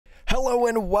Hello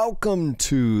and welcome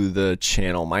to the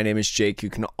channel. My name is Jake. You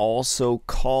can also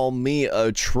call me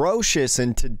Atrocious,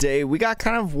 and today we got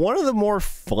kind of one of the more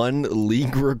fun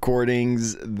league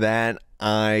recordings that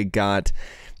I got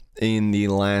in the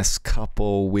last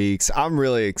couple weeks. I'm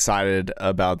really excited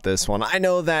about this one. I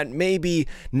know that maybe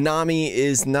Nami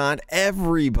is not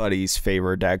everybody's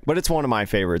favorite deck, but it's one of my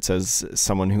favorites as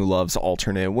someone who loves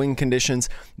alternate win conditions,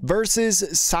 versus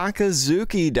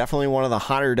Sakazuki, definitely one of the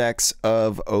hotter decks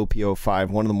of OP05,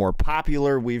 one of the more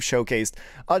popular. We've showcased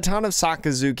a ton of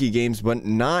Sakazuki games, but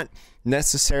not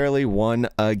necessarily one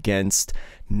against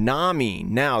Nami.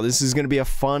 Now, this is going to be a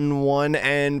fun one,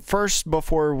 and first,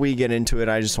 before we get into it,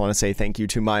 I just want to say thank you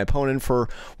to my opponent for,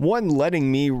 one, letting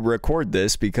me record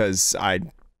this, because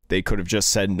they could have just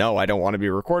said, no, I don't want to be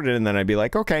recorded, and then I'd be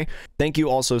like, okay. Thank you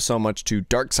also so much to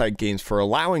Darkside Games for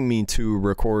allowing me to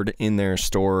record in their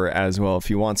store as well. If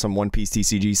you want some One Piece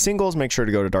TCG singles, make sure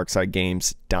to go to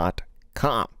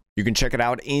darksidegames.com. You can check it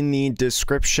out in the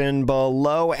description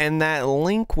below, and that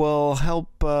link will help,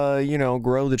 you know,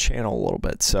 grow the channel a little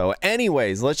bit. So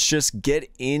anyways, let's just get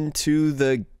into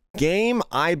the game.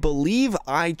 I believe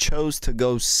I chose to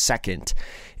go second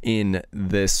in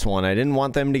this one. I didn't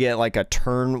want them to get like a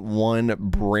turn one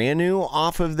brand new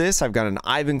off of this. I've got an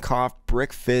Ivankov,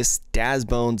 Brickfist,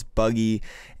 Dazbones, Buggy,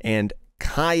 and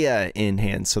Kaya in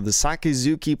hand. So the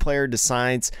Sakazuki player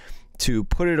decides to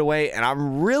put it away, and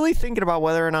I'm really thinking about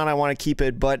whether or not I want to keep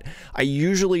it, but I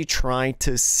usually try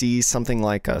to see something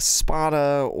like a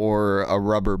Spada or a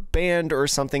rubber band or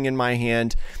something in my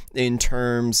hand in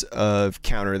terms of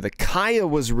counter. The Kaya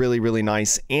was really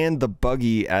nice, and the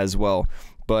Buggy as well,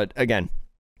 but again,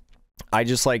 I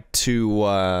just like to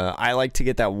I like to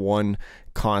get that one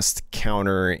cost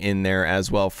counter in there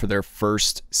as well for their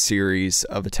first series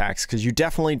of attacks, because you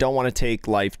definitely don't want to take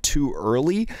life too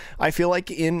early, I feel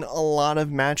like, in a lot of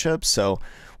matchups. So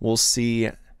we'll see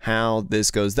how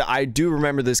this goes. I do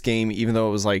remember this game, even though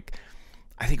it was like,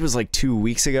 I think it was like 2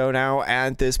 weeks ago now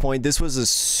at this point. This was a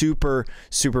super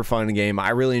fun game. I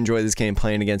really enjoyed this game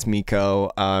playing against Miko.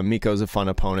 Miko's a fun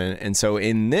opponent. And so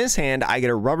in this hand, I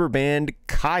get a rubber band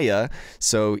Kaya.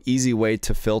 So easy way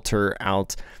to filter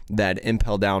out that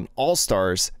Impel Down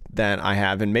All-Stars that I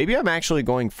have. And maybe I'm actually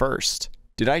going first.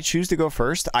 Did I choose to go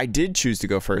first? I did choose to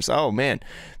go first. Oh man,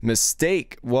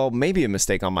 mistake. Well, maybe a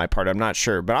mistake on my part. I'm not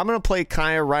sure. But I'm going to play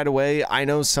Kaya right away. I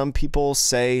know some people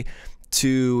say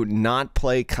to not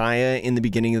play Kaya in the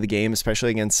beginning of the game,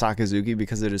 especially against Sakazuki,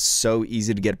 because it is so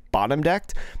easy to get bottom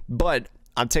decked, but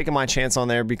I'm taking my chance on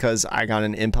there because I got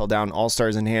an Impel Down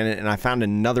All-Stars in hand, and I found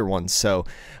another one, so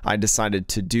I decided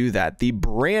to do that. The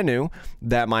brand new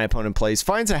that my opponent plays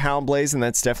finds a Houndblaze, and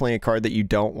that's definitely a card that you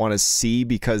don't want to see,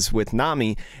 because with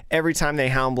Nami, every time they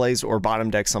Houndblaze or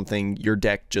bottom deck something, your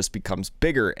deck just becomes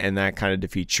bigger, and that kind of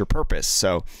defeats your purpose.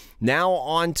 So now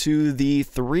on to the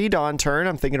 3 Dawn turn.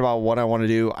 I'm thinking about what I want to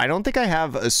do. I don't think I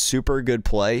have a super good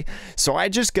play, so I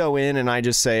just go in and I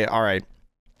just say, all right,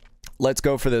 let's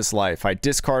go for this life. I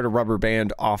discard a rubber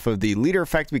band off of the leader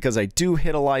effect because I do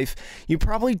hit a life. You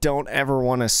probably don't ever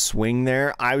want to swing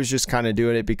there. I was just kind of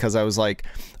doing it because I was like,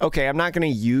 okay, I'm not going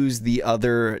to use the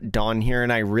other Dawn here,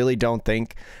 and I really don't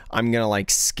think I'm going to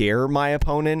like scare my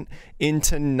opponent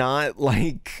into not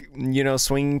like, you know,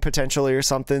 swinging potentially or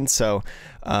something. So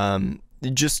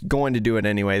just going to do it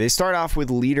anyway. They start off with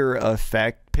leader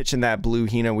effect, pitching that blue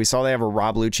Hina. We saw they have a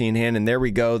Rob Lucci in hand, and there we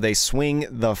go. They swing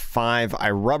the 5. I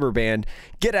rubber band,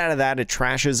 get out of that. It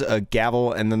trashes a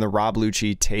gavel, and then the Rob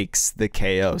Lucci takes the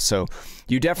KO. So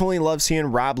you definitely love seeing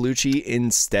Rob Lucci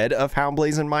instead of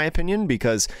Houndblaze, in my opinion,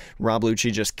 because Rob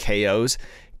Lucci just KOs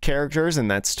characters,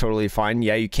 and that's totally fine.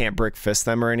 Yeah, you can't brick fist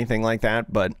them or anything like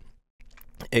that, but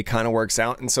it kind of works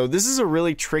out. And so this is a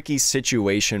really tricky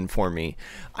situation for me.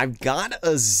 I've got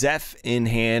a Zeph in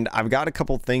hand. I've got a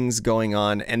couple things going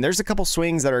on, and there's a couple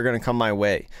swings that are going to come my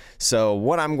way. So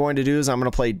what I'm going to do is I'm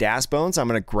going to play Dazbones. I'm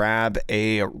going to grab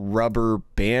a rubber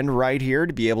band right here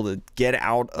to be able to get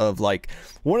out of like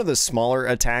one of the smaller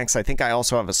attacks. I think I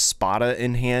also have a Spada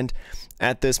in hand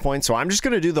at this point, so I'm just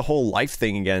going to do the whole life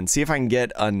thing again, see if I can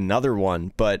get another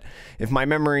one. But if my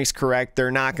memory is correct, they're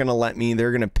not going to let me.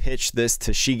 They're going to pitch this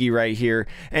to Shigi right here,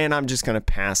 and I'm just going to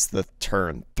pass the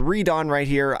turn. 3 Dawn right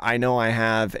here. I know I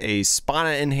have a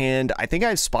Spada in hand. I think I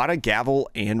have Spada, Gavel,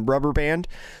 and Rubber Band,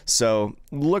 so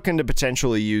looking to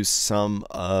potentially use some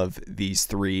of these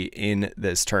 3 in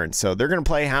this turn. So they're going to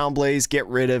play Houndblaze, get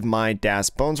rid of my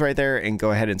Dazbones right there, and go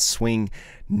ahead and swing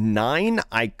 9,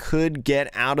 I could get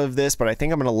out of this, but I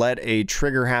think I'm going to let a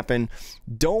trigger happen.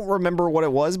 Don't remember what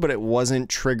it was, but it wasn't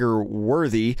trigger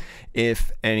worthy,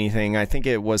 if anything. I think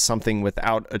it was something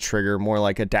without a trigger, more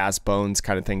like a Das Bones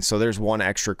kind of thing. So there's one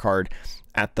extra card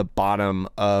at the bottom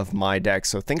of my deck.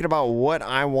 So thinking about what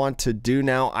I want to do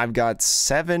now, I've got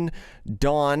 7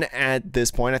 Dawn at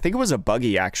this point. I think it was a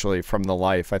buggy actually from the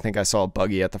life. I think I saw a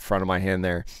buggy at the front of my hand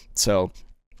there. So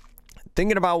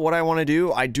thinking about what I want to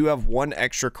do, I do have 1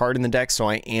 extra card in the deck, so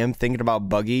I am thinking about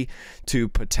buggy to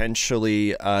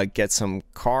potentially get some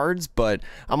cards, but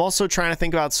I'm also trying to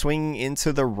think about swinging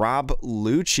into the Rob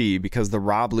Lucci, because the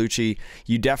Rob Lucci,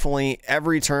 you definitely,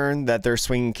 every turn that they're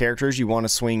swinging characters, you want to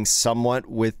swing somewhat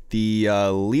with the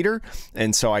leader,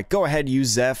 and so I go ahead, use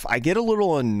Zeph. I get a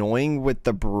little annoying with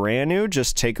the brand new,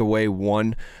 just take away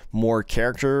 1 more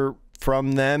character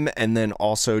from them, and then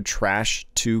also trash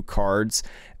 2 cards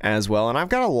as well. And I've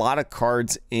got a lot of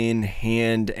cards in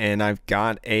hand, and I've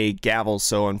got a gavel,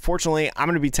 so unfortunately I'm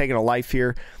going to be taking a life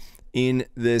here in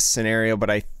this scenario,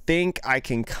 but I think I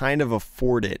can kind of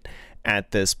afford it at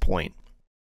this point.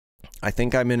 I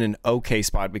think I'm in an okay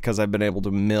spot because I've been able to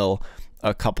mill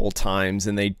a couple times,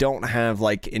 and they don't have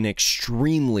like an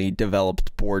extremely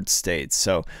developed board state.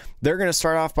 So they're going to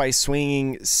start off by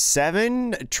swinging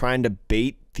 7, trying to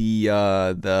bait the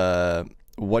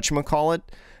whatchamacallit.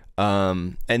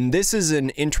 And this is an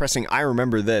interesting, I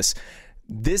remember this.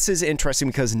 This is interesting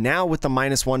because now with the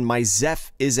 -1, my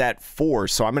Zeph is at 4.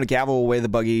 So I'm going to gavel away the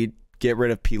buggy, get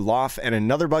rid of Pilaf, and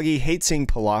another buggy. Hate seeing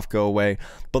Pilaf go away,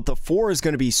 but the 4 is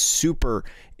going to be super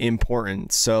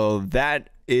important. So that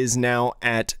is now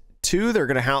at 2. They're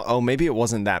going to oh, maybe it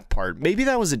wasn't that part. Maybe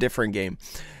that was a different game.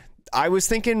 I was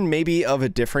thinking maybe of a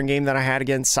different game that I had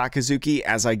against Sakazuki,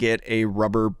 as I get a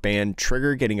rubber band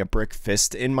trigger, getting a brick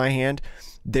fist in my hand.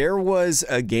 There was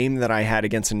a game that I had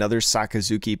against another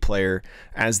Sakazuki player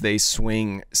as they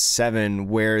swing 7,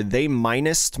 where they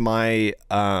minused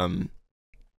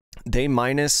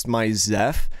my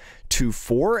Zeph to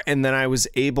 4, and then I was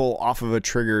able, off of a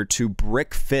trigger, to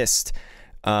brick fist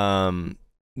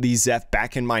the Zeph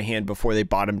back in my hand before they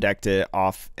bottom decked it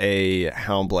off a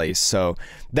Houndblaze. So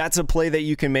that's a play that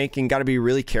you can make and got to be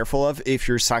really careful of if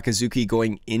you're Sakazuki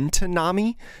going into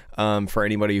Nami, for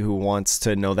anybody who wants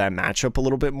to know that matchup a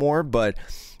little bit more. But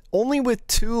only with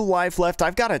 2 life left.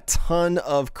 I've got a ton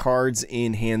of cards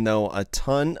in hand, though, a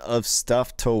ton of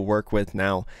stuff to work with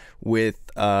now with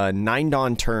 9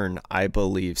 Dawn turn, I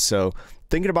believe. So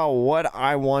thinking about what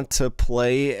I want to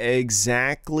play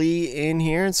exactly in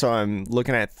here. And so I'm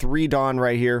looking at 3 Dawn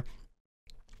right here,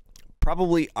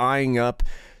 probably eyeing up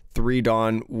 3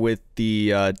 Dawn with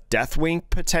the Deathwink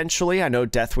potentially. I know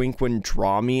Deathwink wouldn't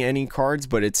draw me any cards,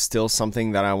 but it's still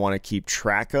something that I want to keep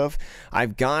track of.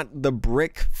 I've got the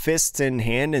Brick Fist in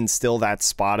hand, and still that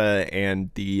Spada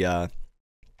and the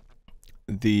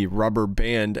rubber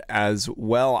band as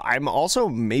well. I'm also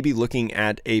maybe looking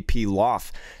at a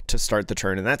Pilaf to start the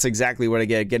turn, and that's exactly what I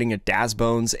get, getting a Das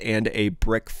Bones and a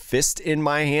Brick Fist in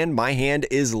my hand. My hand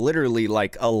is literally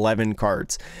like 11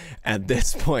 cards at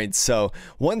this point. So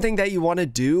one thing that you want to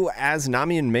do as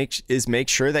Nami is make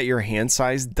sure that your hand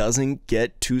size doesn't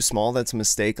get too small. That's a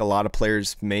mistake a lot of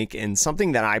players make, and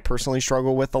something that I personally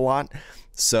struggle with a lot.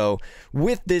 So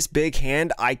with this big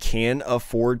hand, I can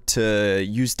afford to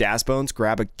use Das Bones,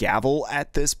 grab a gavel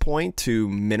at this point to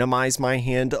minimize my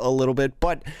hand a little bit,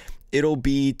 but it'll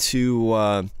be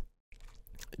to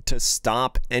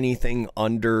stop anything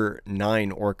under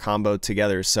 9 or combo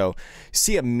together. So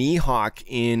see a Mihawk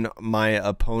in my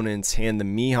opponent's hand. The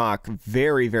Mihawk,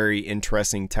 very, very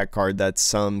interesting tech card that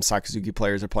some Sakazuki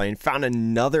players are playing. Found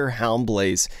another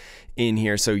Houndblaze in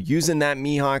here, so using that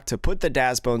Mihawk to put the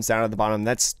Das Bones down at the bottom.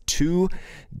 That's 2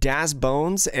 Das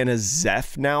Bones and a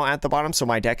Zeph now at the bottom, so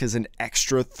my deck is an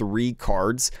extra 3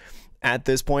 cards at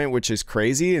this point, which is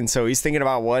crazy. And so he's thinking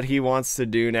about what he wants to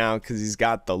do now, because he's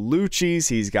got the Luccis,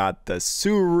 he's got the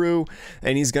Suru,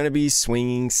 and he's going to be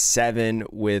swinging 7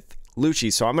 with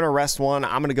Lucci. So I'm going to rest 1.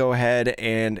 I'm going to go ahead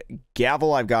and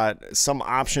gavel. I've got some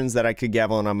options that I could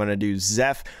gavel, and I'm going to do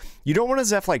Zeph. You don't want to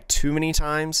Zeph like too many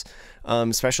times,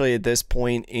 especially at this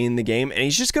point in the game. And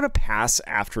he's just going to pass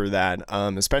after that,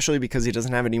 especially because he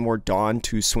doesn't have any more Dawn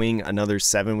to swing another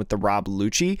 7 with the Rob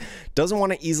Lucci. Doesn't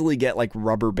want to easily get like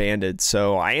rubber banded.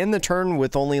 So I end the turn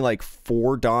with only like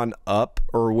 4 Dawn up,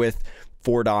 or with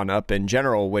 4 Dawn up in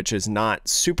general, which is not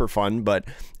super fun, but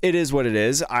it is what it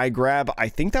is. I grab, I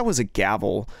think that was a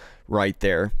gavel right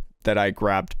there that I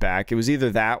grabbed back. It was either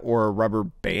that or a rubber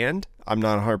band. I'm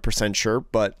not 100% sure,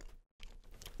 but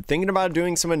thinking about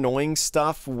doing some annoying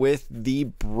stuff with the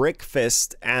Brick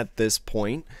Fist at this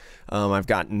point. I've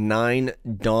got 9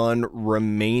 Dawn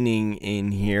remaining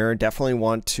in here. Definitely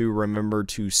want to remember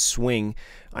to swing,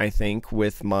 I think,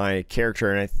 with my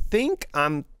character. And I think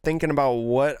I'm thinking about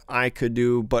what I could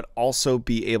do, but also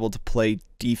be able to play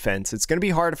defense. It's going to be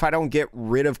hard if I don't get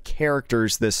rid of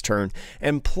characters this turn.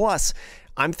 And plus,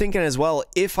 I'm thinking as well,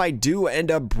 if I do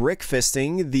end up brick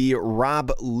fisting the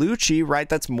Rob Lucci, right,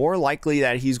 that's more likely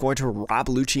that he's going to Rob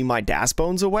Lucci my Das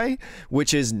Bones away,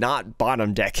 which is not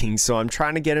bottom decking. So I'm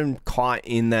trying to get him caught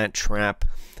in that trap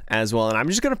as well. And I'm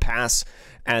just going to pass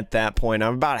at that point.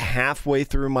 I'm about halfway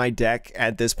through my deck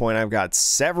at this point. I've got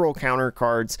several counter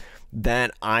cards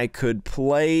that I could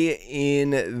play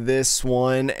in this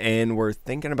one, and we're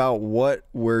thinking about what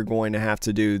we're going to have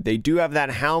to do. They do have that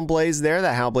Hound Blaze there.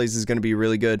 That Hound Blaze is going to be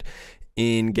really good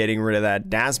in getting rid of that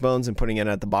Das Bones and putting it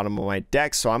at the bottom of my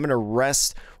deck. So I'm going to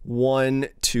rest one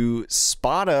to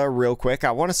Spada real quick.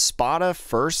 I want to Spada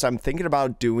first. I'm thinking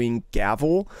about doing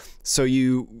Gavel. So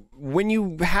when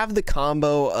you have the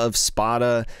combo of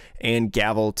Spada and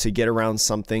Gavel to get around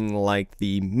something like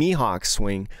the Mihawk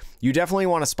swing, you definitely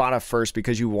want to Spada first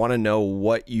because you want to know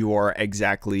what you are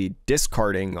exactly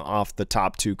discarding off the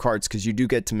top 2 cards, because you do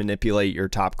get to manipulate your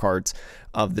top cards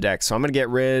of the deck. So I'm going to get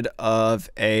rid of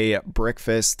a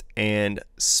Brickfist and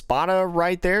Spada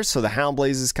right there. So the Hound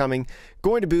Blaze is coming.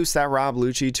 Going to boost that Rob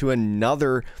Lucci to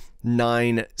another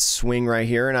 9 swing right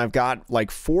here, and I've got like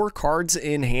 4 cards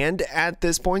in hand at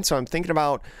this point, so I'm thinking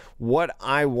about what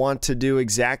I want to do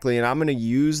exactly, and I'm going to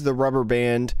use the rubber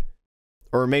band,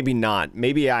 or maybe not.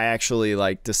 Maybe I actually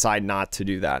like decide not to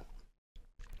do that.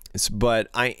 But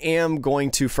I am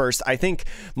going to first. I think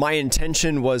my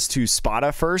intention was to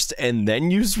Spada first and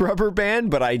then use rubber band,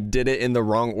 but I did it in the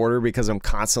wrong order because I'm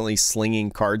constantly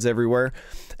slinging cards everywhere.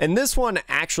 And this one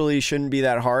actually shouldn't be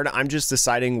that hard. I'm just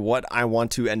deciding what I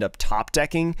want to end up top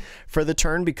decking for the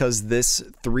turn, because this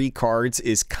 3 cards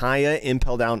is Kaya,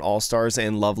 Impel Down All-Stars,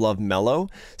 and Love Love Mellow.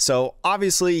 So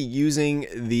obviously using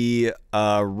the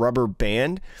rubber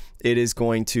band, it is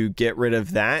going to get rid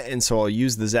of that, and so I'll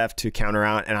use the Zeph to counter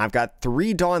out, and I've got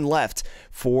 3 Dawn left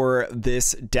for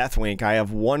this Deathwink. I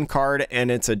have 1 card, and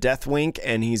it's a Deathwink,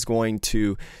 and he's going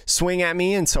to swing at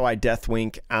me, and so I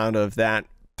Deathwink out of that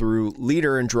through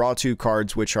leader and draw 2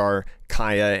 cards, which are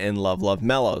Kaya and Love Love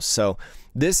Mellow. So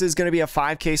this is going to be a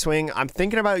 5k swing. I'm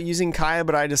thinking about using Kaya,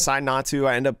 but I decide not to.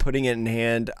 I end up putting it in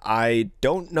hand. I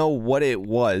don't know what it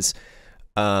was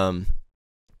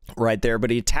right there,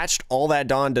 but he attached all that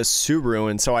Dawn to Subaru,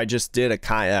 and so I just did a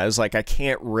Kaya. I was like, I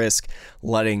can't risk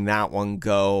letting that one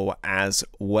go as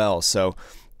well. So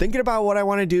thinking about what I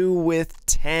want to do with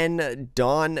 10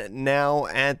 Dawn now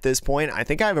at this point. I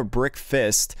think I have a Brick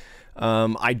Fist.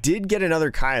 I did get another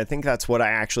Kaya. I think that's what I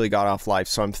actually got off life.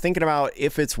 So I'm thinking about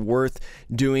if it's worth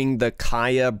doing the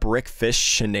Kaya Brick Fist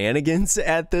shenanigans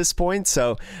at this point.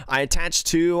 So I attach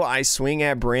 2. I swing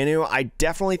at brand new. I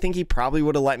definitely think he probably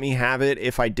would have let me have it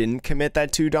if I didn't commit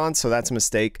that 2 Dawn. So that's a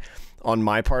mistake on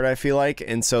my part, I feel like.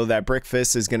 And so that Brick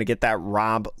Fist is going to get that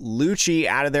Rob Lucci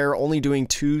out of there, only doing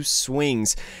 2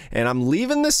 swings. And I'm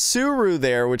leaving the Suru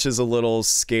there, which is a little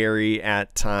scary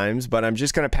at times, but I'm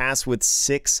just going to pass with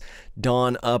 6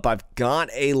 Dawn up. I've got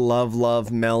a Love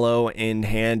Love Mellow in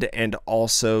hand and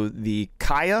also the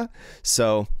Kaya.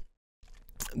 So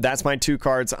that's my 2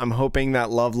 cards. I'm hoping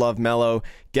that Love Love Mellow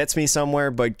gets me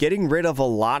somewhere, but getting rid of a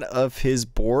lot of his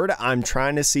board, I'm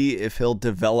trying to see if he'll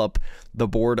develop the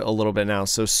board a little bit now.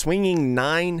 So swinging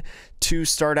 9 to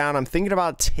start out. I'm thinking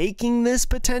about taking this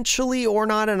potentially or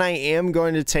not, and I am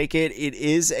going to take it. It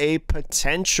is a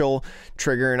potential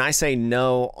trigger, and I say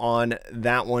no on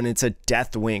that one. It's a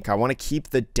Death Wink. I want to keep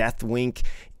the Death Wink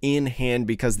in hand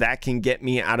because that can get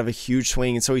me out of a huge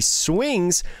swing. And so he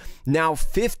swings now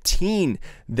 15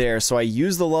 there. So I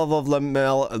use the Love Love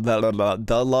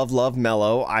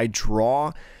Mellow. I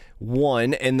draw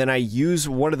 1, and then I use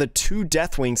one of the 2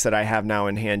 Death Winks that I have now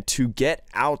in hand to get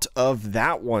out of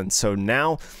that one. So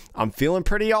now I'm feeling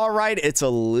pretty all right. It's a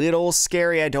little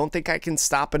scary. I don't think I can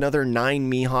stop another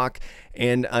 9 Mihawk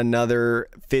and another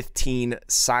 15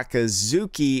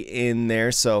 Sakazuki in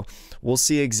there. So we'll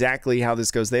see exactly how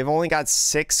this goes. They've only got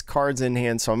 6 cards in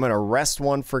hand, so I'm going to rest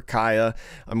 1 for Kaya.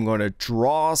 I'm going to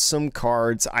draw some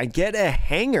cards. I get a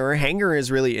Hanger. Hanger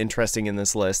is really interesting in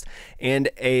this list, and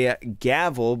a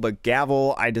Gavel, but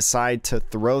Gavel, I decide to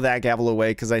throw that Gavel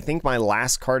away because I think my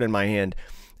last card in my hand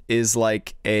is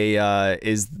like a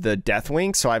is the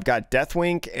Deathwink. So I've got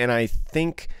Deathwink, and I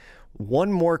think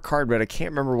one more card, but I can't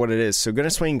remember what it is. So going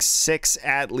to swing 6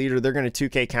 at leader. They're going to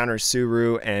 2k counter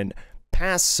Suru and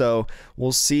pass. So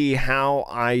we'll see how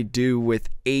I do with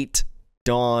 8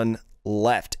 Dawn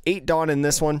left. 8 Dawn in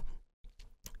this one.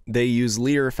 they use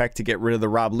leader effect to get rid of the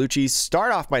Rob Lucci.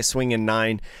 Start off by swinging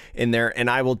 9 in there, and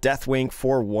I will Death Wink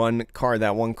for 1 card.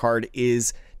 That 1 card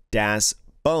is Das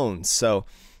Bones. So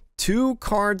 2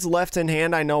 cards left in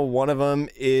hand. I know one of them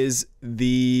is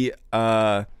the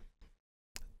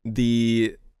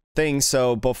thing.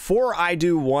 So before I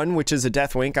do 1, which is a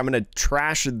Death Wink, I'm going to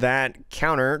trash that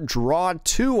counter, draw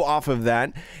 2 off of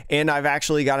that, and I've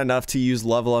actually got enough to use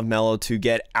Level of Mellow to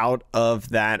get out of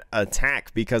that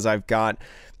attack, because I've got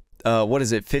what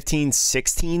is it, 15,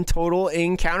 16 total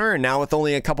in counter, and now with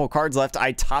only a couple cards left,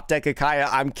 I top deck a Kaya.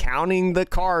 I'm counting the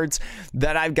cards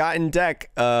that I've got in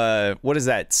deck. What is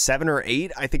that, 7 or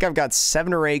 8? I think I've got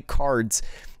 7 or 8 cards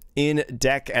in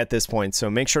deck at this point, so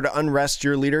make sure to unrest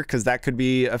your leader, because that could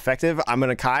be effective. I'm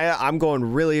gonna Kaya. I'm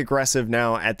going really aggressive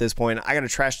now at this point. I gotta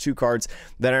trash 2 cards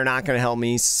that are not gonna help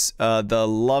me. The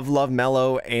Love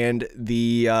Mellow and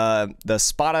the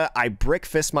Spada. I brick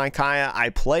fist my Kaya. I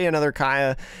play another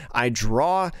Kaya. I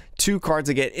draw 2 cards.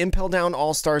 I get Impel Down,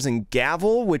 All Stars, and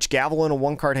Gavel, which Gavel in a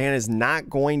 1-card hand is not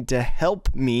going to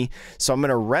help me. So I'm going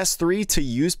to rest 3 to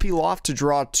use Peel Off to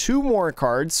draw 2 more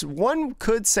cards. One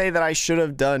could say that I should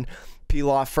have done Peel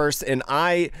Off first, and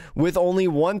with only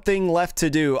 1 thing left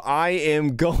to do, I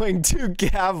am going to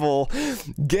Gavel,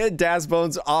 get Das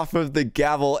Bones off of the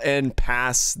Gavel, and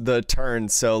pass the turn.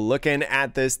 So looking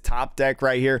at this top deck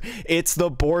right here, it's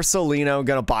the Borsalino.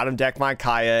 Gonna bottom deck my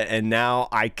Kaya, and now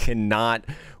I cannot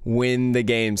win the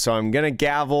game. So I'm gonna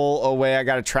Gavel away. I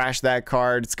gotta trash that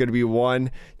card. It's gonna be 1,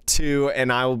 2,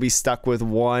 and I will be stuck with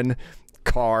 1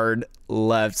 card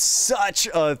left. Such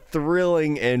a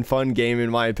thrilling and fun game, in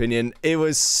my opinion. It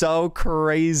was so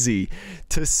crazy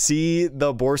to see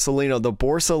the Borsalino. The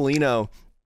Borsalino,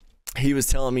 he was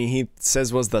telling me, he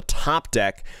says was the top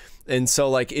deck, and so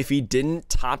like if he didn't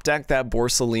top deck that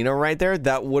Borsalino right there,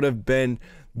 that would have been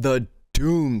the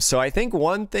doom. So I think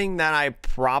one thing that I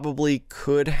probably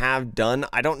could have done,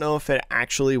 I don't know if it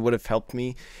actually would have helped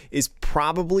me, is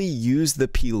probably use the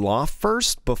Peel Off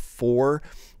first before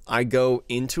I go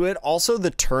into it. Also, the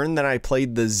turn that I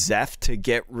played the Zeph to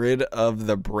get rid of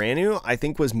the Brand-New, I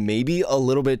think was maybe a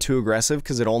little bit too aggressive,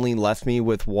 because it only left me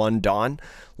with 1 Dawn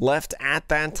left at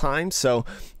that time. So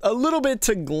a little bit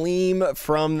to gleam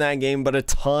from that game, but a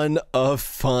ton of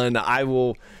fun. I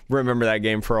will remember that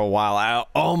game for a while. I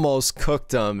almost cooked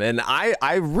them, and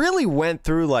I really went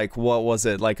through, like, what was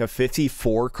it, like a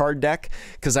 54 card deck,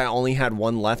 because I only had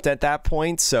 1 left at that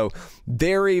point. So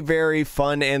very, very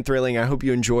fun and thrilling. I hope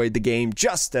you enjoyed the game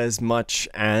just as much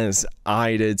as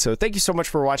I did. So thank you so much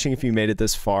for watching. If you made it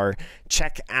this far,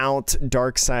 check out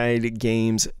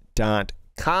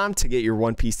darksidegames.com to get your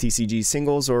One Piece TCG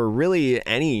singles, or really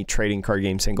any trading card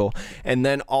game single. And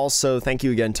then also thank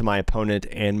you again to my opponent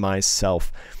and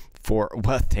myself for,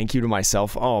 well, thank you to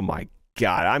myself. Oh my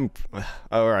God,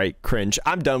 all right, cringe.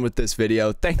 I'm done with this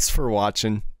video. Thanks for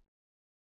watching.